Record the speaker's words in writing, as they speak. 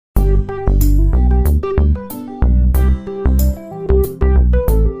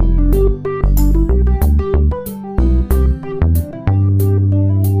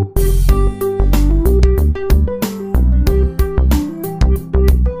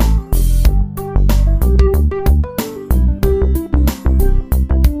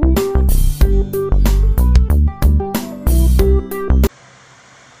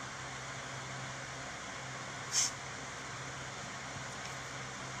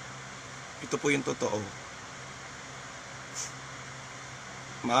Ito po yung totoo.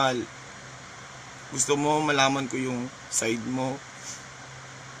 Mahal, gusto mo malaman ko yung side mo?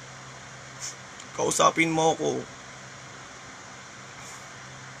 Kausapin mo ako.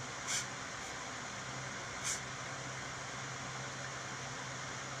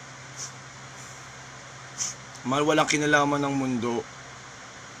 Mahal, walang kinalaman ng mundo.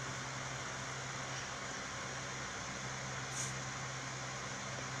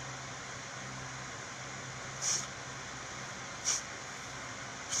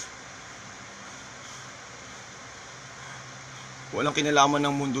 Walang kinalaman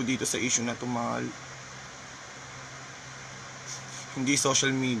ng mundo dito sa issue na to, mahal. Hindi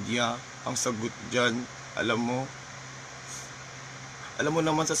social media ang sagot dyan. Alam mo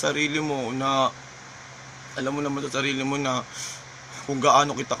naman sa sarili mo na kung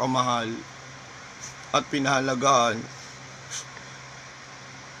gaano kita kamahal at pinahalagahan.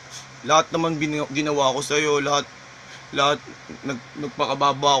 Lahat naman ginawa ko sa'yo, lahat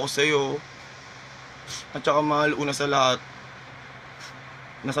nagpakababa ako sa'yo. At saka mahal, una sa lahat,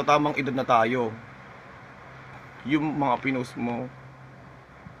 nasa tamang edad na tayo. Yung mga pinost mo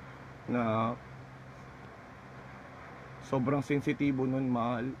na sobrang sensitibo nun,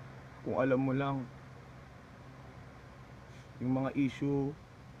 mahal. Kung alam mo lang yung mga issue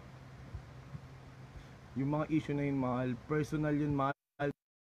na yun, mahal, personal yun, mahal.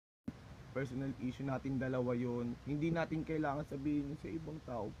 Personal issue natin dalawa yun. Hindi natin kailangan sabihin sa ibang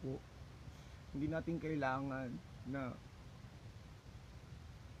tao po. Hindi natin kailangan na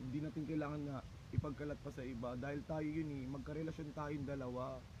ipagkalat pa sa iba. Dahil tayo yun magkarelasyon tayong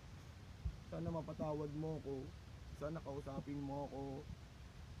dalawa. Sana mapatawad mo ko. Sana kausapin mo ako.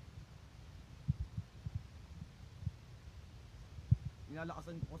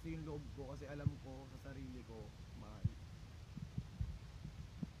 Inalakasan ko kasi yung loob ko kasi alam ko sa sarili ko, mahal.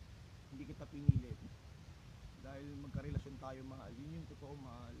 Hindi kita pinilit. Dahil magkarelasyon tayo, mahal. Yun yung totoo,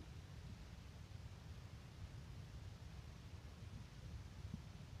 mahal.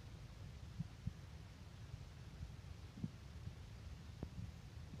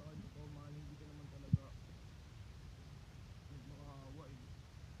 Hindi ka naman talaga nagmakahawa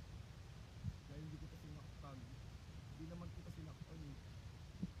dahil hindi kita sinaktan. Hindi naman kita sinaktan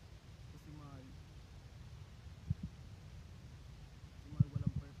kasi mahal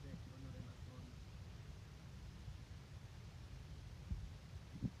walang perfecto na relasyon.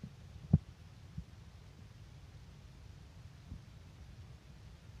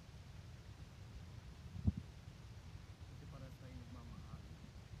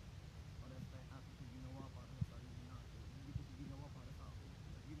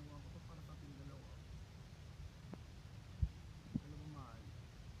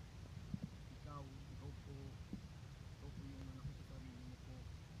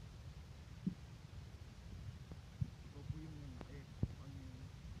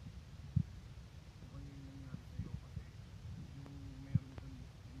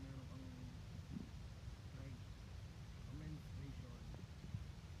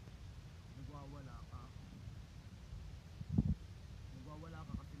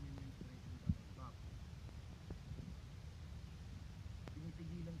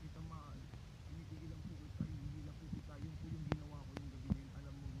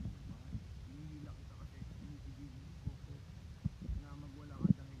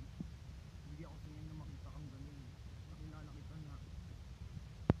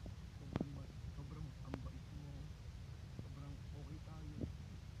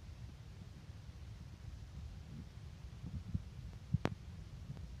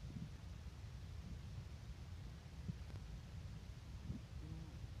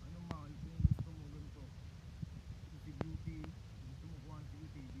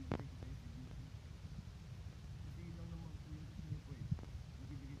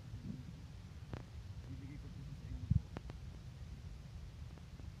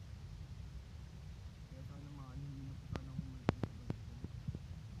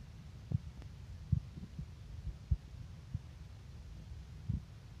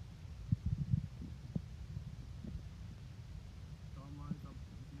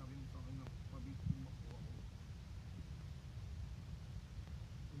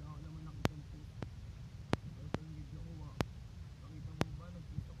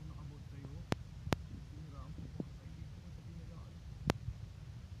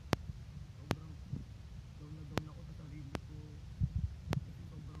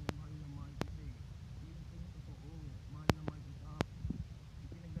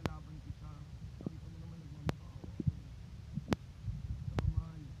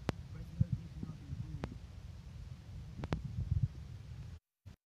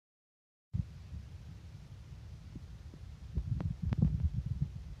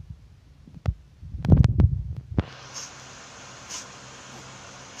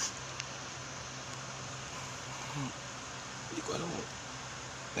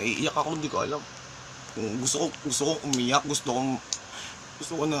 Naiiyak ako, hindi ko alam. Gusto ko umiyak, gusto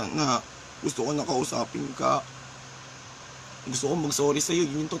ko na kausapin ka. Gusto ko mag-sorry sa'yo,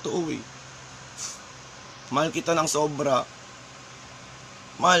 yun yung totoo eh. Mahal kita ng sobra.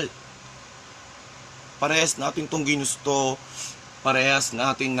 Mahal, parehas natin tong ginusto. Parehas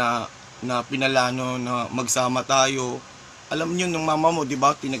natin na pinalano na magsama tayo. Alam niyo ng mama mo, di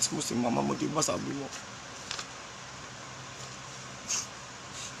ba? Tinext mo si mama mo, di ba? Sabi mo.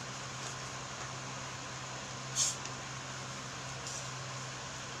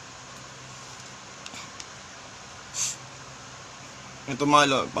 Ito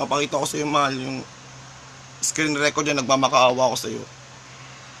mahal, papakita ko sa'yo mahal, yung screen record yan, nagmamakaawa ko sa'yo.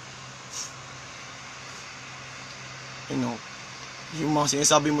 You know, yung mga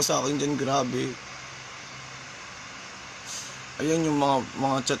sinasabi mo sa akin dyan, grabe. Ayan yung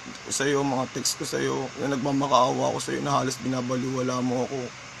mga chat ko sa'yo, mga text ko sa'yo, na nagmamakaawa ko sa'yo, na halos binabaliwala mo ako.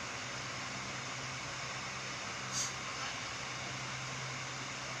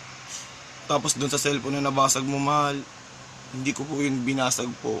 Tapos dun sa cellphone na nabasag mo mahal, hindi ko po yun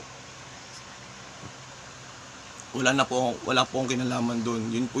binasag po. Wala po akong kinalaman doon.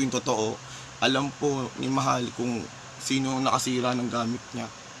 Yun po yung totoo. Alam po ni mahal kung sino nakasira ng gamit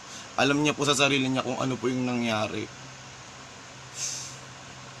niya. Alam niya po sa sarili niya kung ano po yung nangyari.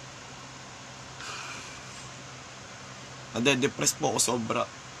 Nade-depress po ako sobra.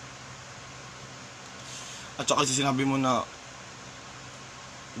 At saka kasi sinabi mo na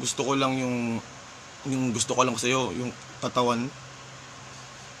gusto ko lang yung gusto ko lang sa'yo, yung katawan.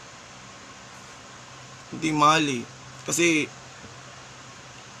 Hindi mahal eh. Kasi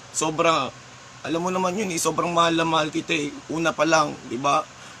sobra, alam mo naman yun eh, sobrang mahal na mahal kita eh. Una pa lang, di ba?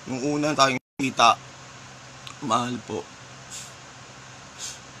 Yung una tayong kita, mahal po.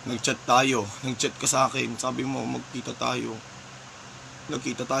 Nag-chat ka sa akin, sabi mo magkita tayo.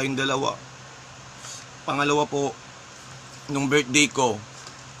 Nagkita tayong dalawa. Pangalawa po, nung birthday ko,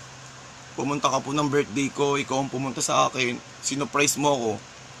 pumunta ka po ng birthday ko, ikaw ang pumunta sa akin, sinurprise mo ako.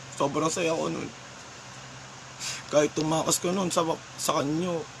 Sobrang saya ko nun. Kahit tumakas ka nun sa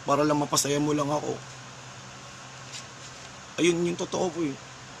kanyo, para lang mapasaya mo lang ako. Ayun yung totoo po eh.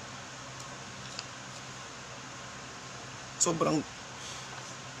 Sobrang...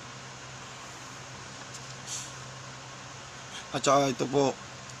 At saka ito po,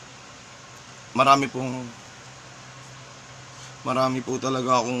 marami po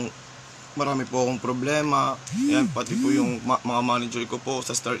akong problema. Yan, pati po yung mga manager ko po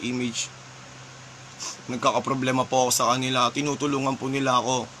sa Star Image. Nagkakaproblema po ako sa kanila. Tinutulungan po nila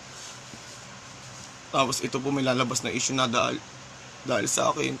ako. Tapos ito po may lalabas na issue na dahil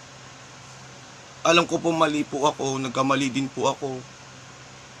sa akin. Alam ko po mali po ako. Nagkamali din po ako.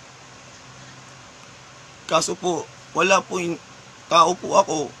 Kaso po, wala po yung tao po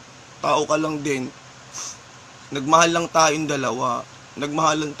ako. Tao ka lang din. Nagmahal lang tayong dalawa.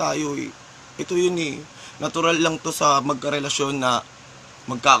 Nagmahalan tayo eh. Ito yun eh. Natural lang to sa magkarelasyon na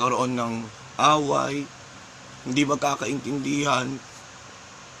magkakaroon ng away, hindi magkakaintindihan.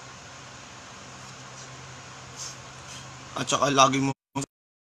 At saka lagi mo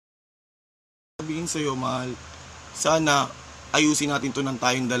sabihin sa'yo, mahal, sana ayusin natin to ng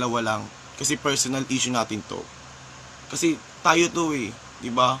tayong dalawa lang. Kasi personal issue natin to. Kasi tayo to eh, di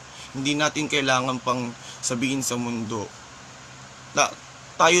ba? Hindi natin kailangan pang sabihin sa mundo.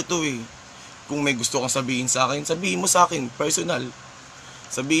 Tayo to eh. Kung may gusto kang sabihin sa akin, sabihin mo sa akin, personal.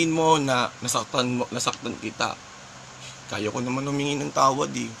 Sabihin mo na nasaktan kita. Kaya ko naman humingi ng tawad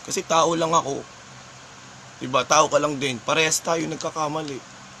eh. Kasi tao lang ako. Diba? Tao ka lang din. Parehas tayo nagkakamali.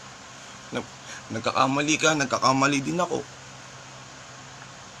 Nagkakamali ka, nagkakamali din ako.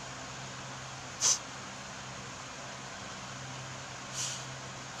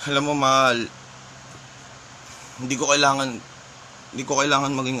 Alam mo, mahal, hindi ko kailangan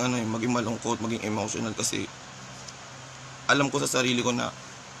maging malungkot, maging emotional kasi alam ko sa sarili ko na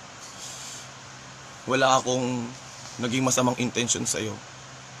wala akong naging masamang intention sa'yo.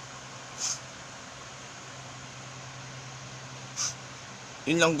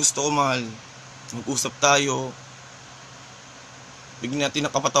 Yun lang gusto ko, mahal. Mag-usap tayo. Bigyan natin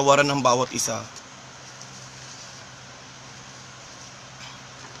ang kapatawaran ng bawat isa.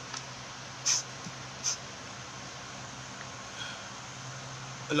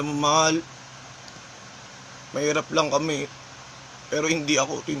 Alam mo, mahal, mahirap lang kami. Pero hindi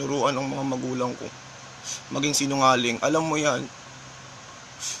ako tinuruan ng mga magulang ko maging sinungaling. Alam mo yan,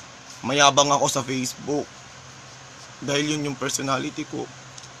 mayabang ako sa Facebook dahil yun yung personality ko.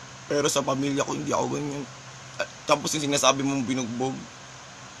 Pero sa pamilya ko hindi ako ganyan. Tapos yung sinasabi mong binugbog,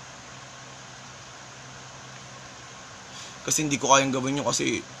 Kasi hindi ko kayang gawin yun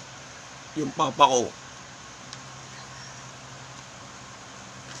kasi yung papa ko,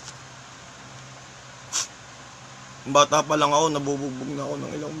 bata pa lang ako, nabubugbog na ako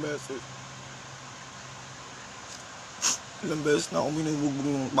ng ilang beses. Ilang beses na ako binubugbog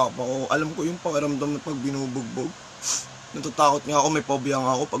ng papa ko. Alam ko yung pakiramdam na pag binubugbog. Natatakot nga ako, may phobia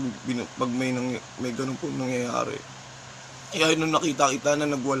nga ako pag may ganun po nangyayari. Kaya nung nakita-kita na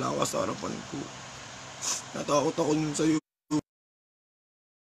nagwala ka sa harapan ko, natakot ako nun sa'yo.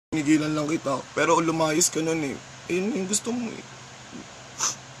 Pinigilan lang kita. Pero lumayas ka nun eh. Ayun yung gusto mo eh.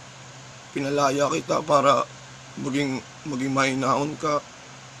 Pinalaya kita para maging mahinaon ka.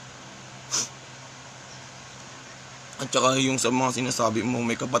 At saka yung sa mga sinasabi mo,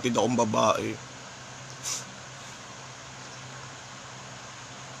 may kapatid akong babae.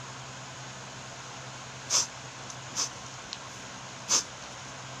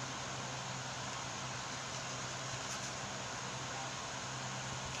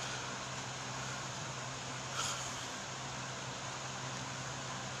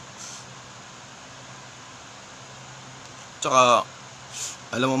 Tsaka,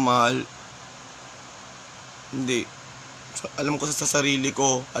 alam mo mahal, hindi. Alam ko sa sarili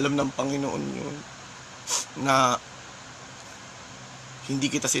ko, alam ng Panginoon yun, na hindi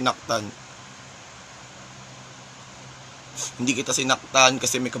kita sinaktan. Hindi kita sinaktan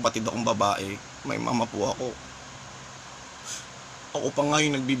kasi may kapatid akong babae. May mama po ako. Ako pa nga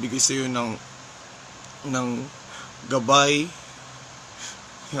yung nagbibigay sa'yo ng gabay.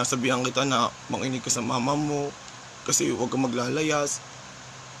 Sinasabihan kita na makinig ka sa mama mo. Kasi huwag kang maglalayas.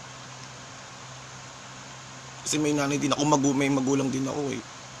 Kasi may nanay din ako, may magulang din ako eh.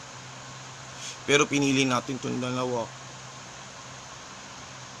 Pero pinili natin itong dalawa.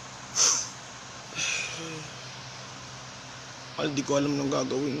 Di ko alam nang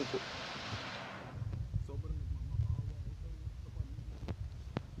gagawin ko. Sobrang nagmamakaawa ko sa pamilya.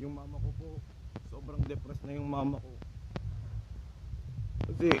 Yung mama ko po, sobrang depressed na yung mama ko.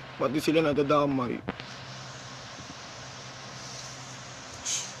 Kasi pati sila nadadamay.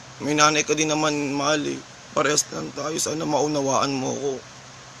 May nanay ka din naman, mahal eh. Parehas lang tayo. Sana maunawaan mo ko.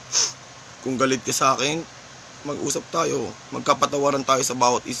 Kung galit ka sa akin, mag-usap tayo. Magkapatawaran tayo sa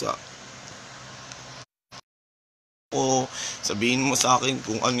bawat isa. O sabihin mo sa akin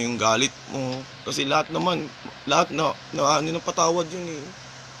kung ano yung galit mo. Kasi lahat na patawad yun eh.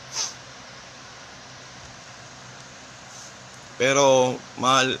 Pero,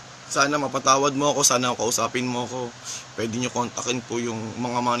 mahal, sana mapatawad mo ako, sana kausapin mo ako. Pwede nyo kontakin po yung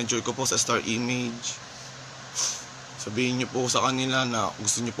mga manager ko po sa Star Image. Sabihin nyo po sa kanila na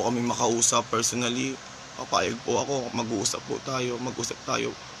gusto nyo po kami makausap personally. Papayag po ako, mag-uusap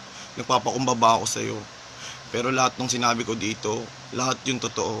tayo. Nagpapakumbaba ako sa'yo. Pero lahat ng sinabi ko dito, lahat yung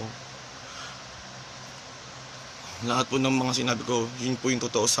totoo. Lahat po ng mga sinabi ko, yun po yung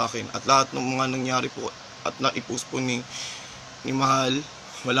totoo sa akin. At lahat ng mga nangyari po at naipost po ni Mahal,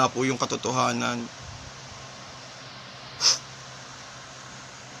 wala po yung katotohanan.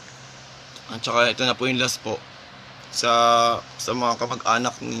 At saka ito na po yung last po sa mga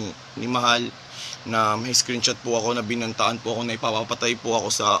kamag-anak ni Mahal na may screenshot po ako na binantaan po ako na ipapapatay po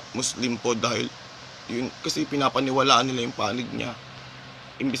ako sa Muslim po dahil yun kasi pinapaniwalaan nila yung panig niya.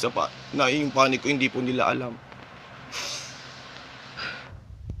 Imbis na yung panig ko hindi po nila alam.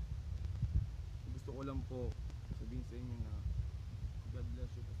 Gusto ko lang po sabihin sa inyo na God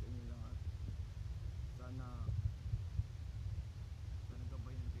bless you po sa inyo lahat. Sana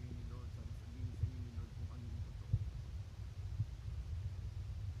gabayan kayo ni Lord. Sana sabihin sa inyo ni Lord kung ano yung totoo.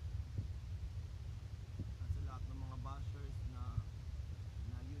 At sa lahat ng mga bashers na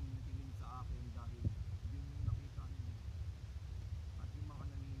yun yung tingin sa akin dahil yun yung nakita nyo. At yung mga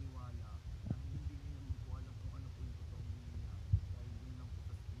naniniwala dahil hindi nyo naman po alam kung ano po yung totoong nangyayari. Dahil yun lang po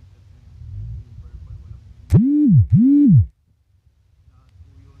sa screenshot na yun, yung verbal, walang lahat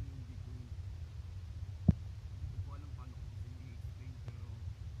po yun, hindi ko alam paano ko sa inyo i-explain pero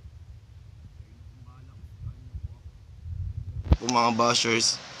kayo na kung bahala kung saan na po ako. Po mga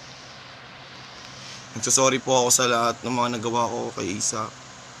bashers, nagsasorry po ako sa lahat ng mga nagawa ko kay Ysah.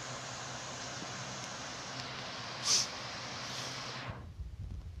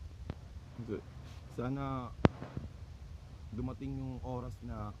 Sana dumating yung oras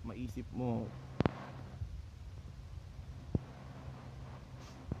na maisip mo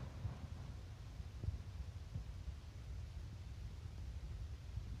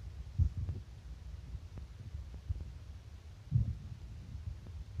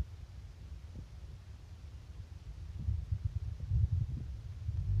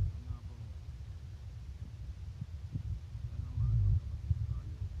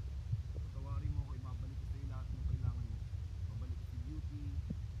patawarin mo ko, ibabalik ko sa'yo lahat ng kailangan mo.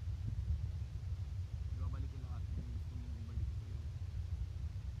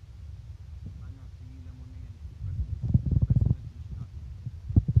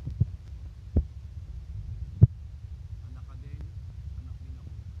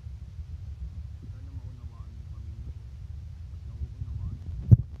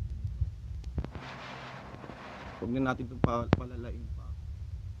 Huwag na natin itong palalain pa.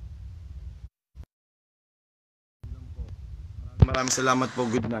 Maraming salamat po.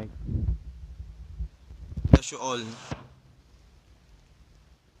 Good night. Bless you all.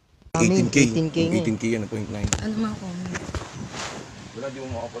 18K. 18K nga. 18K yan, 0.9. Ano mga comment? Wala, di mo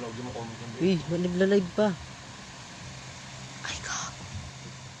makapalaw, di mo comment. Uy, nagla-live pa.